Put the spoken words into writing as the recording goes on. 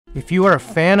If you are a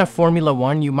fan of Formula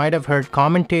 1, you might have heard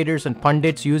commentators and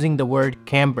pundits using the word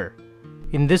camber.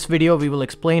 In this video, we will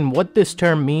explain what this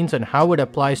term means and how it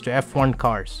applies to F1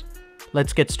 cars.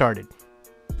 Let's get started.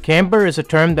 Camber is a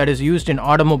term that is used in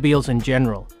automobiles in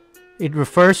general. It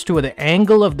refers to the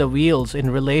angle of the wheels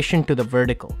in relation to the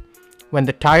vertical. When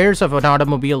the tires of an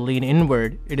automobile lean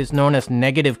inward, it is known as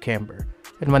negative camber,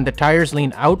 and when the tires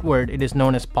lean outward, it is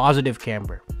known as positive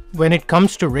camber. When it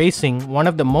comes to racing, one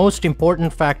of the most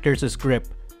important factors is grip,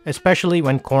 especially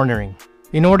when cornering.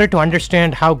 In order to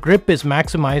understand how grip is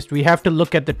maximized, we have to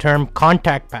look at the term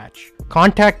contact patch.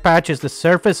 Contact patch is the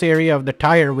surface area of the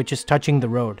tire which is touching the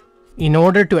road. In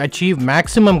order to achieve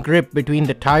maximum grip between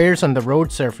the tires and the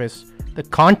road surface, the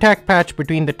contact patch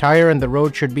between the tire and the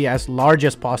road should be as large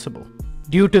as possible.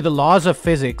 Due to the laws of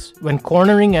physics, when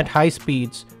cornering at high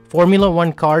speeds, Formula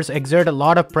 1 cars exert a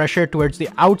lot of pressure towards the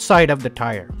outside of the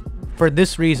tire. For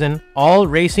this reason, all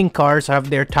racing cars have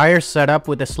their tires set up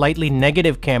with a slightly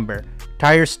negative camber,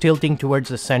 tires tilting towards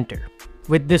the center.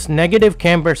 With this negative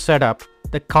camber setup,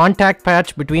 the contact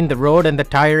patch between the road and the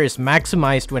tire is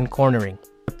maximized when cornering.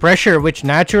 The pressure which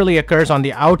naturally occurs on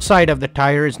the outside of the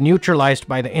tire is neutralized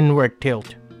by the inward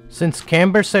tilt. Since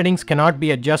camber settings cannot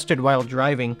be adjusted while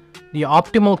driving, the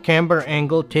optimal camber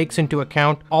angle takes into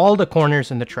account all the corners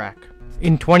in the track.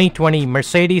 In 2020,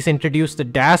 Mercedes introduced the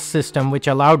DAS system, which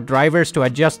allowed drivers to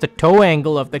adjust the toe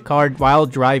angle of the car while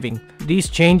driving. These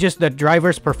changes that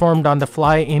drivers performed on the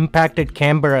fly impacted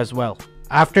camber as well.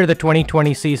 After the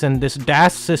 2020 season, this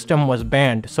DAS system was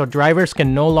banned, so drivers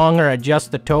can no longer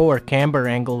adjust the toe or camber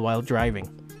angle while driving.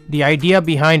 The idea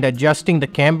behind adjusting the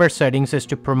camber settings is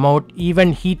to promote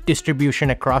even heat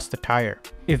distribution across the tire.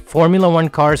 If Formula 1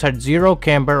 cars had zero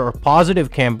camber or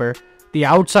positive camber, the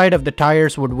outside of the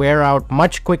tires would wear out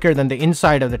much quicker than the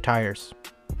inside of the tires.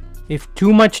 If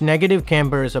too much negative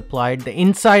camber is applied, the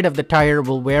inside of the tire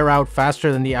will wear out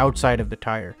faster than the outside of the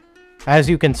tire. As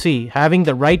you can see, having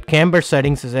the right camber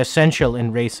settings is essential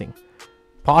in racing.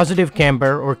 Positive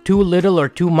camber or too little or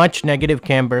too much negative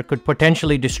camber could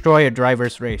potentially destroy a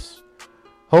driver's race.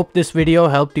 Hope this video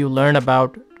helped you learn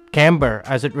about camber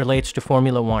as it relates to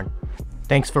Formula 1.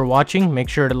 Thanks for watching. Make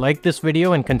sure to like this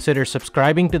video and consider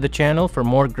subscribing to the channel for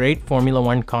more great Formula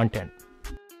 1 content.